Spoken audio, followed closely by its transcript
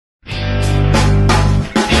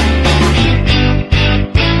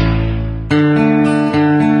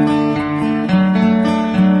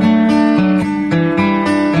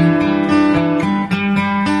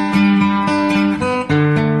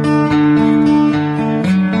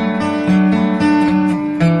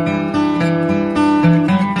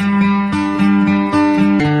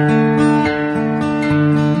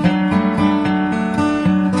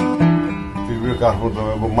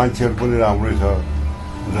मान्छेहरू पनि राम्रै छ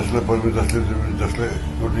जसले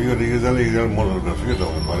एकजना मर्डर गर्छ कि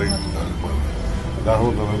तपाईँ हरेक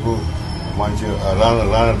गाउँमा तपाईँको मान्छे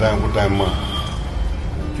राणा टाइममा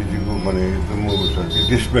त्यतिको माने एकदम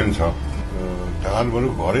डिस्पेन्ड छ ढाकान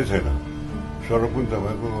भनेको घरै छैन सडक पनि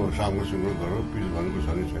तपाईँको साङ्गो सुङ्गो घर पिच भनेको छ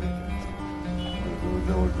नि छैन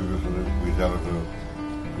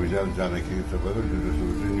भुइँचालो जाँदाखेरि तपाईँको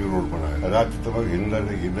न्यु रोड बनायो राति तपाईँको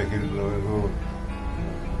हिँड्दाखेरि तपाईँको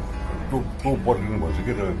टोप पर्किनु भन्छ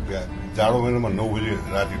कि जाडो महिनामा 9 बजी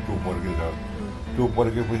राति टोप पर्किन्छ टोप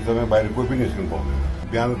पर्केपछि तपाईँ बाहिर कोही पनि निस्किनु पाउँदैन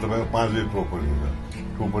बिहान तपाईँको 5 बजी टोप पर्किन्छ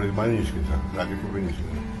टोप पर्केपछि मात्रै निस्किन्छ राति कोही पनि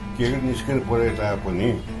निस्किन्छ केही निस्किनु परे तापनि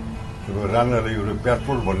राणाले एउटा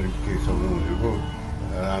पेट्रोल भन्ने के छ उनीहरूको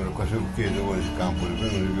राणा कसैको के काम पऱ्यो भने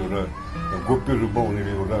उनीहरूको एउटा गोप्य रूपमा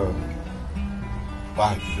उनीहरूले एउटा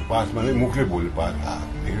पासमा नै मुखले बोल्यो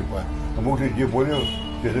मुखले जे बोल्यो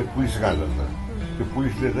त्यो चाहिँ पुलिस कहाँ जान्छ त्यो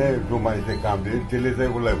पुलिसले चाहिँ जो मान्छे काम दियो त्यसले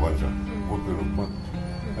चाहिँ उसलाई भन्छ गोप्य रूपमा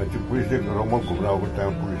त्यो पुलिसले रमल घुम्राएको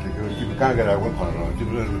टाइम पुलिसले तिमी कहाँ गएर आएको फलाना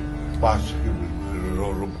तिम्रो पास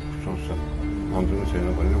सोच्छन् आउँदैन छैन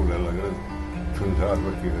भने उसलाई लगेर छुन्छ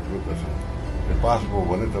अथवा के गर्छ त्यो पास भयो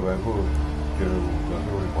भने तपाईँको के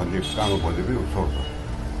भन्ने कानो भन्ने पनि छोड्छ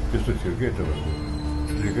त्यस्तो थियो कि तपाईँको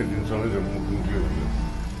एकै दिन चल्दै मुख्य हुन्छ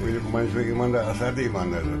उहिलेको मान्छेको इमान्दार असाध्यै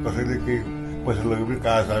इमान्दार छ कसैले केही पैसा लगे पनि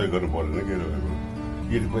कागज गर्नु पर्दैन के तपाईँको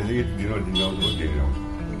यति पैसा यति दिन आउँछ दिन आउँछ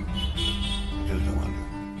त्यस्तो मान्छ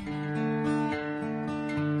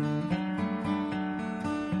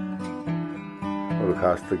अरू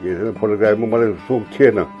खास त के छैन फोटोग्राफीमा मलाई सोख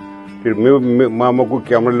थिएन त्यो मेरो मामाको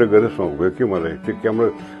क्यामेराले गरेर सोख भयो कि मलाई त्यो क्यामेरा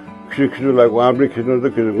खिच्नु लाग्यो उहाँ पनि खिच्नु त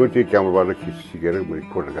खिच्नु त्यो क्यामेराबाट सिकेर मैले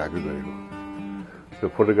फोटोग्राफी गरेको त्यो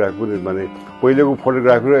फोटोग्राफी पनि माने पहिलेको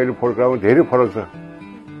फोटोग्राफी र अहिले फोटोग्राफीमा धेरै फरक छ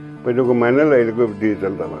पहिलेको माइनर र अहिलेको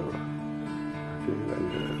डिजिटल तपाईँको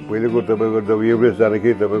पहिलेको तपाईँको जब एभरेज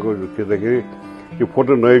जाँदाखेरि तपाईँको खिच्दाखेरि त्यो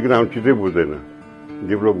फोटो नहेरिकन हाम्रो चित्तै बुझ्दैन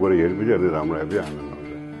डेभलप गरेर हेरेपछि अलि राम्रो आएपछि आनन्द आउँछ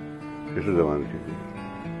त्यस्तो जमाना थियो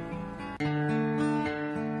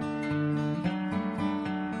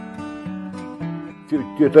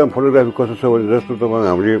त्यो टाइम फोटोग्राफी कस्तो छ भने जस्तो तपाईँ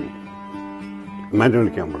हामीले म्यानुअल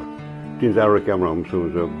क्यामेरा 3-4वटा क्यामेरा हुन्छ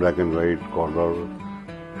black and white colour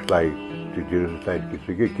slide त्यो स्लाइड खिच्छ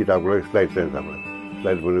कि किताबको लागि स्लाइड चाहिन्छ हामीलाई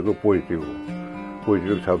स्लाइड भनेको पोजिटिभ हो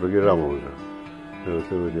पोजिटिभ छाप्दाखेरि राम्रो हुन्छ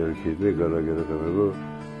त्यो खिच्ने गरेर तपाईँको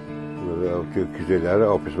अब त्यो खिचेर ल्याएर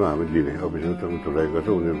अफिसमा हामी दिने अफिसमा तपाईँ ढुलाइ गर्छ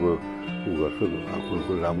उनीहरूको गर्छु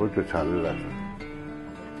आफूको राम्रो त्यो छानेर राख्छ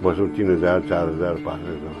बसौँ 3000 4000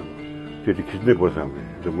 5000 त्यति खिच्नै पर्छ हामीले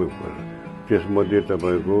जम्मै पर्छ त्यसमध्ये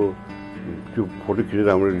तपाईँको त्यो फोटो खिचेर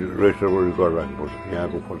हाम्रो रेजिस्टरमा रेकर्ड राख्नुपर्छ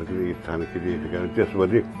यहाँको फोटो खिचेर छाने खिचेको कारण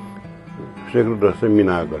त्यसपछि सेकेन्ड दस चाहिँ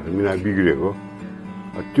मिनाक गर्छ मिनाक बिग्रिएको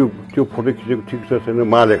त्यो फोटो खिचेको ठिक छ छैन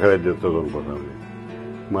महालेखलाई जस्तो गर्नुपर्छ हामीले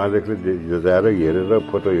महालेखले जाएर हेरेर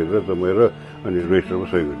फोटो हेरेर जमाएर अनि रेजिस्टरमा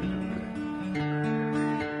सही गरिदिन्छ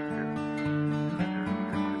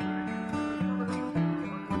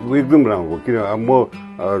एकदम राम्रो किन म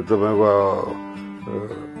तपाईँको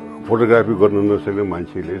फोटोग्राफी गर्न नसक्ने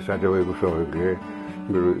मान्छेले साथीभाइको सहयोगले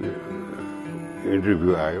मेरो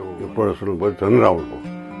इन्टरभ्यू आयो प्रदर्शन भयो झन् राम्रो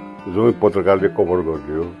भयो जम्मै पत्रकारले कभर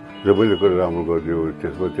गरिदियो सबैले गरेर राम्रो गरिदियो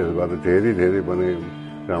त्यसबाट धेरै धेरै पनि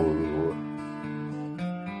राम्रो